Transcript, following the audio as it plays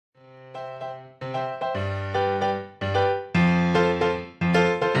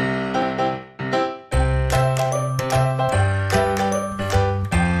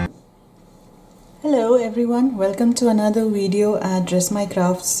everyone, welcome to another video at Dress My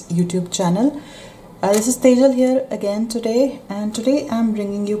Crafts YouTube channel. This is Tejal here again today, and today I'm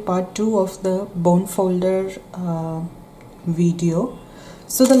bringing you part 2 of the bone folder video.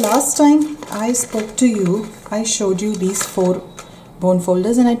 So the last time I spoke to you, I showed you these 4 bone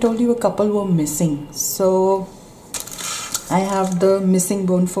folders and I told you a couple were missing. So I have the missing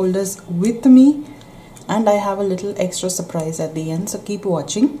bone folders with me and I have a little extra surprise at the end, so keep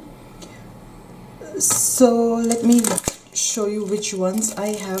watching. So let me show you which ones I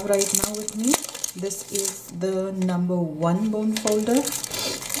have right now with me. This is the number 1 bone folder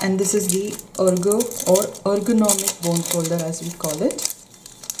and this is the Ergo or ergonomic bone folder as we call it.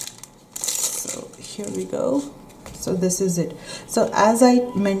 So here we go. So this is it. So as I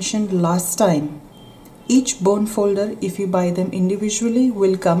mentioned last time, each bone folder, if you buy them individually,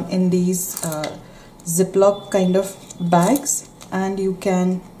 will come in these Ziploc kind of bags, and you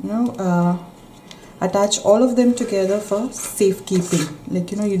can attach all of them together for safekeeping,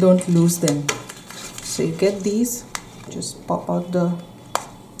 like you don't lose them. So you get these, just pop out the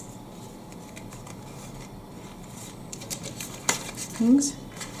things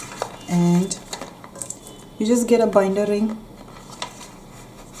and you just get a binder ring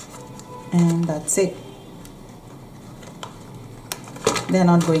and that's it. They're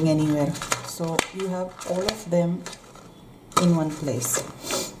not going anywhere, so you have all of them in one place.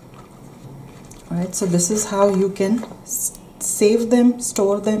 Alright, so this is how you can save them,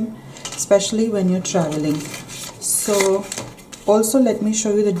 store them, especially when you're traveling. So also let me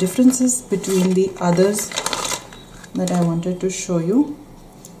show you the differences between the others that I wanted to show you.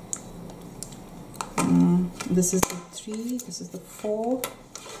 This is the 3, this is the 4.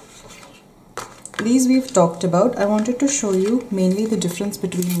 These we've talked about. I wanted to show you mainly the difference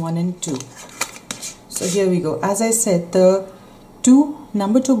between 1 and 2. So here we go. As I said, the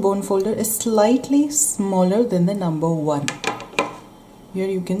number 2 bone folder is slightly smaller than the number 1. Here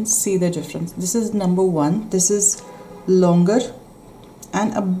you can see the difference. This is number 1. This is longer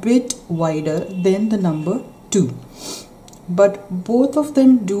and a bit wider than the number 2. But both of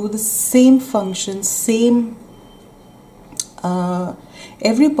them do the same function, same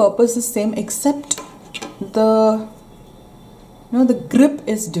every purpose is same, except the grip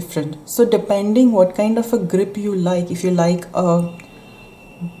is different. So depending what kind of a grip you like, if you like a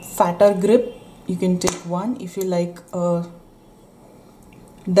fatter grip, you can take one. If you like a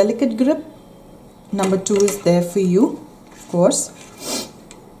delicate grip, number 2 is there for you, of course.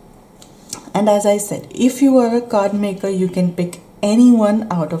 And as I said, if you are a card maker, you can pick any one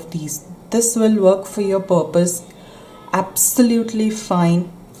out of these. This will work for your purpose absolutely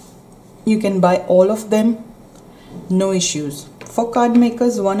fine. You can buy all of them, no issues. For card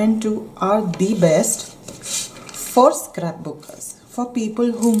makers, 1 and 2 are the best. For scrapbookers, for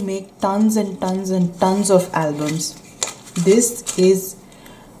people who make tons and tons and tons of albums, this is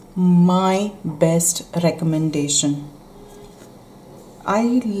my best recommendation.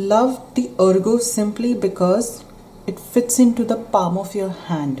 I love the Ergo simply because it fits into the palm of your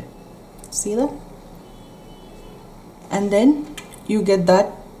hand. See that? And then you get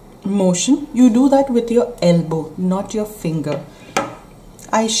that motion. You do that with your elbow, not your finger.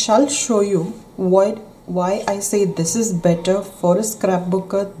 I shall show you why I say this is better for a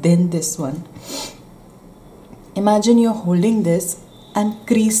scrapbooker than this one. Imagine you're holding this and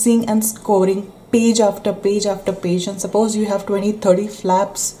creasing and scoring page after page after page, and suppose you have 20-30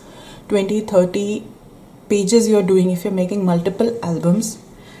 flaps, 20-30 pages you're doing. If you're making multiple albums,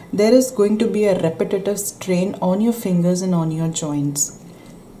 there is going to be a repetitive strain on your fingers and on your joints.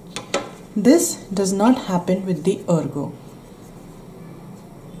 This does not happen with the Ergo,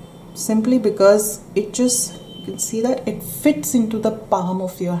 simply because it just, you can see that it fits into the palm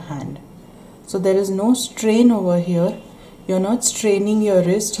of your hand. So there is no strain over here. You're not straining your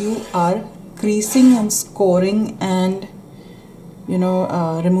wrist. You are creasing and scoring and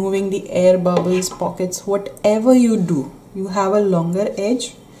removing the air bubbles, pockets, whatever you do. You have a longer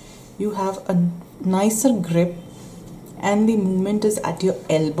edge, you have a nicer grip, and the movement is at your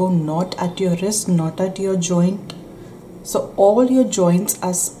elbow, not at your wrist, not at your joint. So all your joints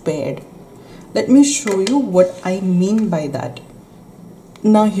are spared. Let me show you what I mean by that.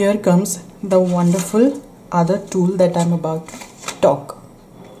 Now here comes the wonderful other tool that I'm about to talk.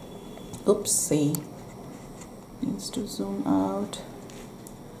 Oopsie, needs to zoom out.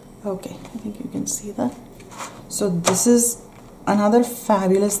 Okay, I think you can see that. So this is another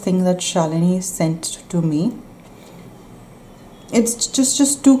fabulous thing that Shalini sent to me. It's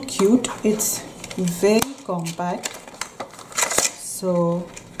just too cute. It's very compact. So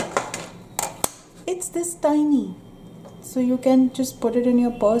it's this tiny. So you can just put it in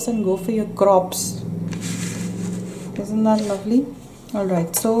your purse and go for your crops. Isn't that lovely?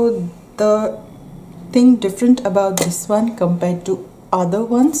 Alright, so the thing different about this one compared to other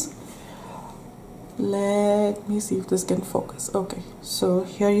ones, let me see if this can focus. Okay, so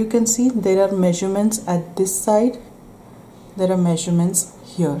here you can see there are measurements at this side, there are measurements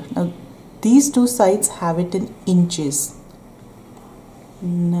here. Now these two sides have it in inches.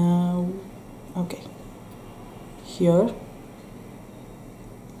 Now, okay, here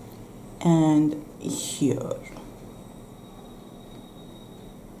and here.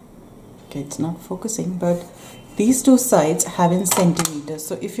 Okay, it's not focusing, but these two sides have in centimeters.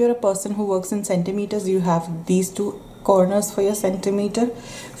 So if you're a person who works in centimeters, you have these two corners for your centimeter.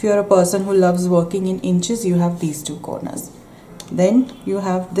 If you're a person who loves working in inches, you have these two corners. Then you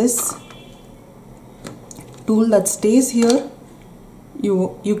have this tool that stays here.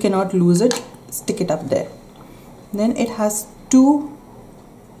 You cannot lose it. Stick it up there. Then it has two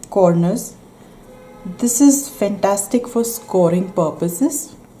corners. This is fantastic for scoring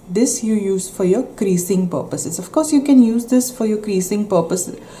purposes. This you use for your creasing purposes. Of course, you can use this for your creasing purpose,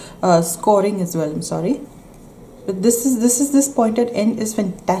 scoring as well. I'm sorry, but this pointed end is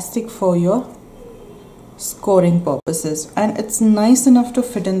fantastic for your scoring purposes, and it's nice enough to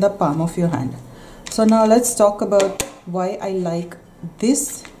fit in the palm of your hand. So now let's talk about why I like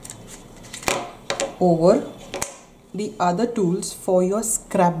this over the other tools for your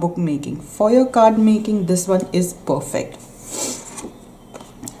scrapbook making. For your card making, this one is perfect.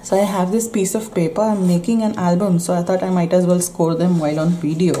 So I have this piece of paper. I'm making an album, so I thought I might as well score them while on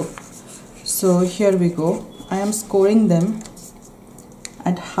video. So here we go. I am scoring them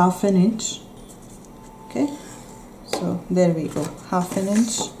at 1/2 inch. Okay, so there we go. 1/2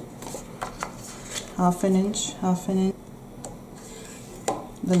 inch, 1/2 inch, 1/2 inch.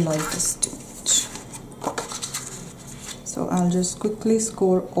 The light is too much. So I'll just quickly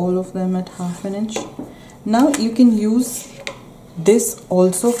score all of them at 1/2 inch. Now you can use this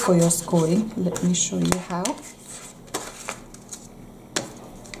also for your scoring. Let me show you how.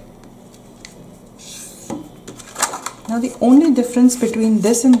 Now the only difference between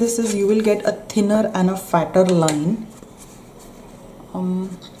this and this is you will get a thinner and a fatter line.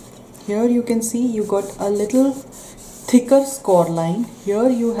 Here you can see you got a little thicker score line. Here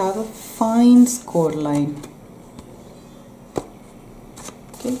you have a fine score line.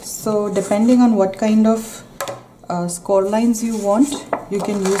 Okay, so depending on what kind of score lines you want, you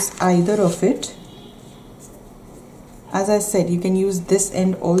can use either of it. As I said, you can use this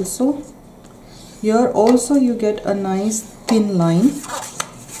end also. Here also you get a nice thin line.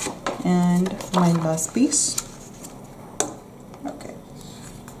 And my last piece. Okay,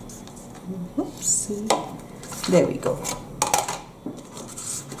 oopsie, there we go.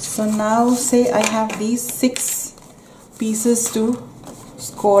 So now say I have these 6 pieces to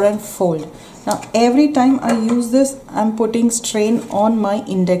score and fold. Now every time I use this, I'm putting strain on my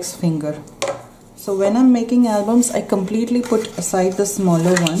index finger. So when I'm making albums, I completely put aside the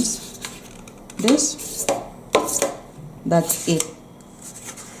smaller ones. This, that's it.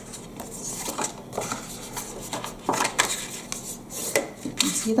 You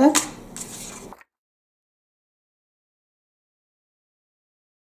see that?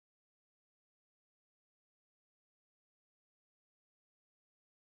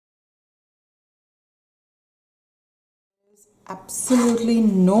 Absolutely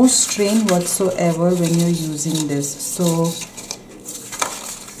no strain whatsoever when you're using this. So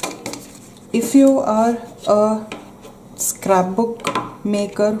if you are a scrapbook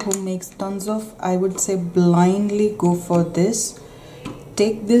maker who makes tons of, I would say blindly go for this.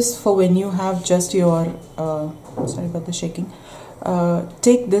 Take this for when you have just your sorry about the shaking.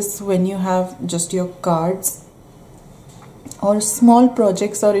 Take this when you have just your cards or small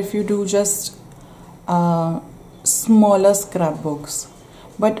projects, or if you do just smaller scrapbooks.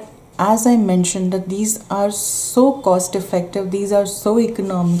 But as I mentioned, that these are so cost effective, these are so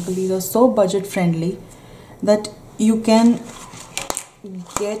economical, these are so budget friendly that you can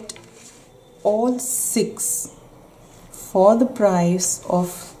get all 6 for the price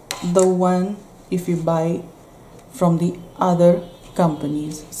of the one if you buy from the other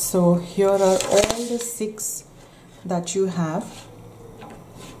companies. So here are all the 6 that you have.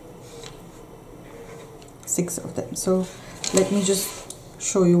 6 of them. So let me just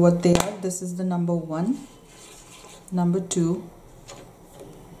show you what they are. This is the number 1, number 2,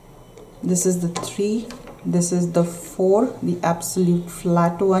 this is the 3, this is the 4, the absolute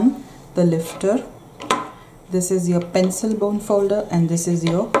flat one, the lifter, this is your pencil bone folder, and this is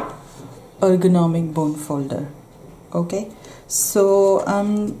your ergonomic bone folder. Okay, so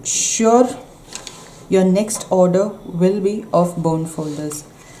I'm sure your next order will be of bone folders.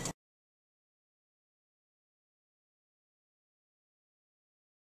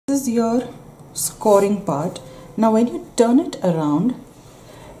 is your scoring part. Now when you turn it around,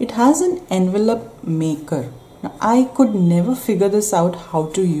 it has an envelope maker. Now I could never figure this out how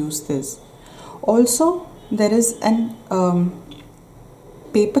to use this. Also there is an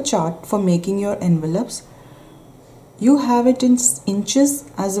paper chart for making your envelopes. You have it in inches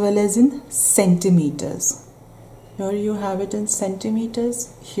as well as in centimeters. Here you have it in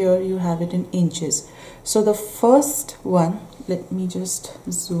centimeters, here you have it in inches. So the first one, let me just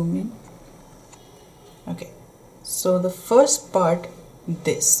zoom in. Okay, so the first part,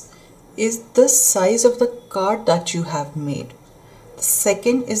 this is the size of the card that you have made. The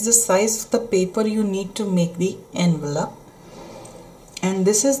second is the size of the paper you need to make the envelope. And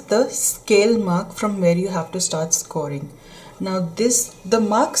this is the scale mark from where you have to start scoring. Now the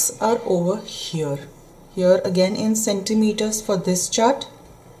marks are over here. Here again in centimeters for this chart.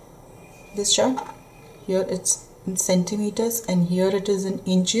 Here it's in centimeters and here it is in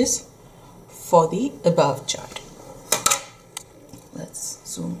inches for the above chart. Let's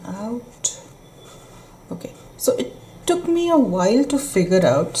zoom out. Okay, so it took me a while to figure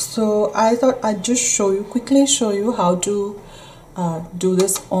out, so I thought I'd just quickly show you how to do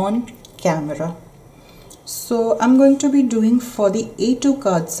this on camera. So I'm going to be doing for the A2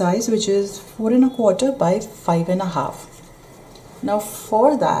 card size, which is 4 1/4 by 5 1/2. Now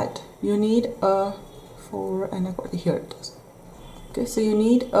for that you need a 4 1/4, here it is. Okay, so you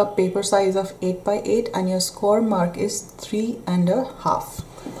need a paper size of 8 by 8 and your score mark is 3 1/2.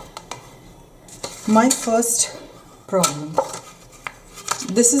 My first problem,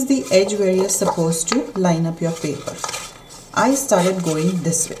 this is the edge where you're supposed to line up your paper. I started going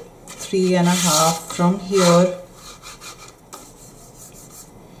this way, 3 1/2 from here,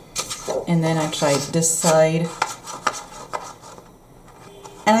 and then I tried this side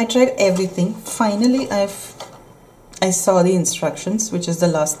and I tried everything. Finally I saw the instructions, which is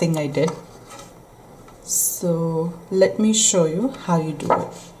the last thing I did. So let me show you how you do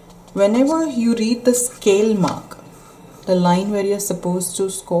it. Whenever you read the scale mark, the line where you're supposed to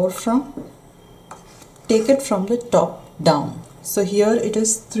score from, take it from the top down. So here it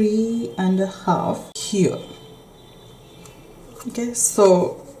is 3 1/2 here. Okay, so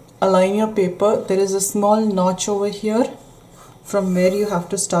align your paper. There is a small notch over here from where you have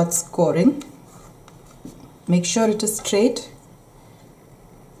to start scoring. Make sure it is straight.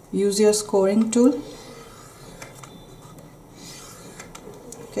 Use your scoring tool.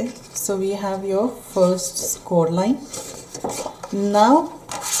 Okay, so we have your first score line. Now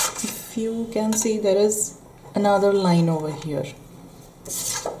if you can see, there is another line over here.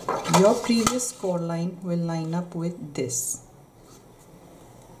 Your previous score line will line up with this.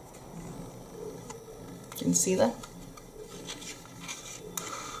 Can you see that?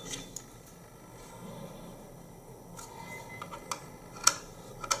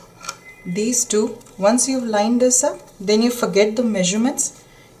 These two, once you've lined this up, then you forget the measurements.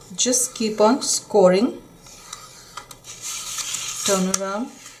 Just keep on scoring. Turn around.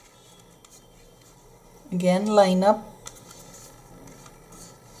 Again line up.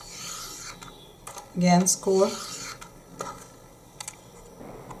 Again score.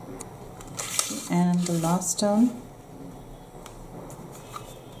 And the last turn.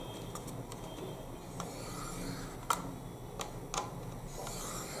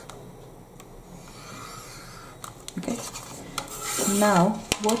 Okay. Now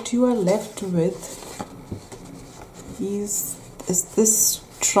what you are left with is this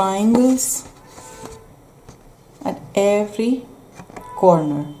triangles at every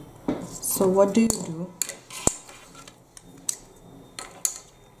corner. So what do?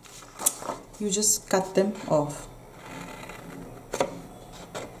 You just cut them off.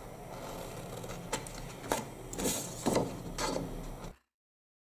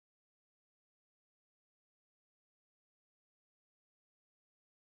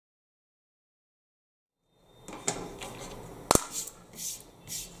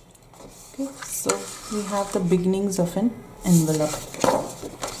 Okay, so we have the beginnings of an envelope.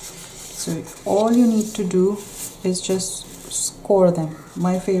 So all you need to do is just score them.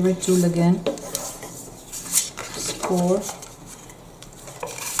 My favorite tool again, score.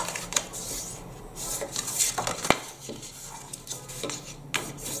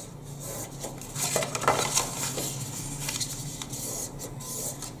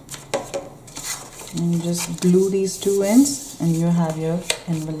 And just glue these two ends and you have your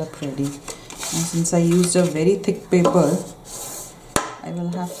envelope ready. And since I used a very thick paper, I will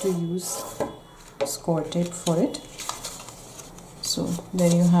have to use score tape for it. So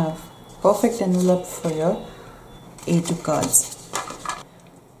there you have perfect envelope for your A2 cards.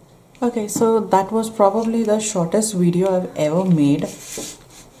 Okay, so that was probably the shortest video I've ever made.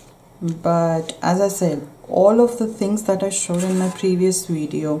 but as I said, all of the things that I showed in my previous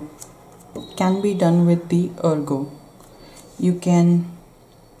video can be done with the Ergo. You can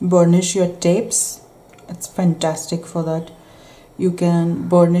burnish your tapes, it's fantastic for that. You can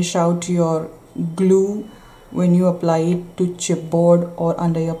burnish out your glue when you apply it to chipboard or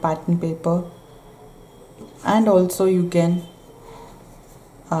under your pattern paper, and also you can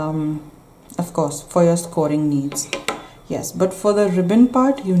of course for your scoring needs. Yes, but for the ribbon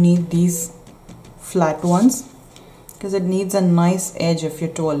part you need these flat ones because it needs a nice edge if you're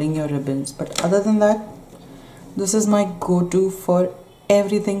twirling your ribbons. But other than that, this is my go-to for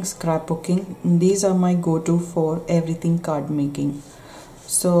everything scrapbooking. These are my go-to for everything card making.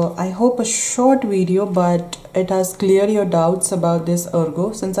 So I hope a short video, but it has cleared your doubts about this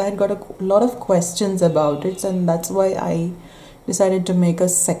Ergo, since I had got a lot of questions about it, and that's why I decided to make a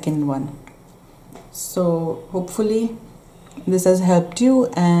second one. So hopefully this has helped you,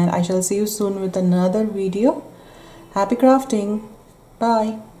 and I shall see you soon with another video. Happy crafting.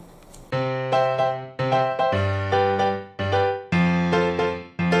 Bye.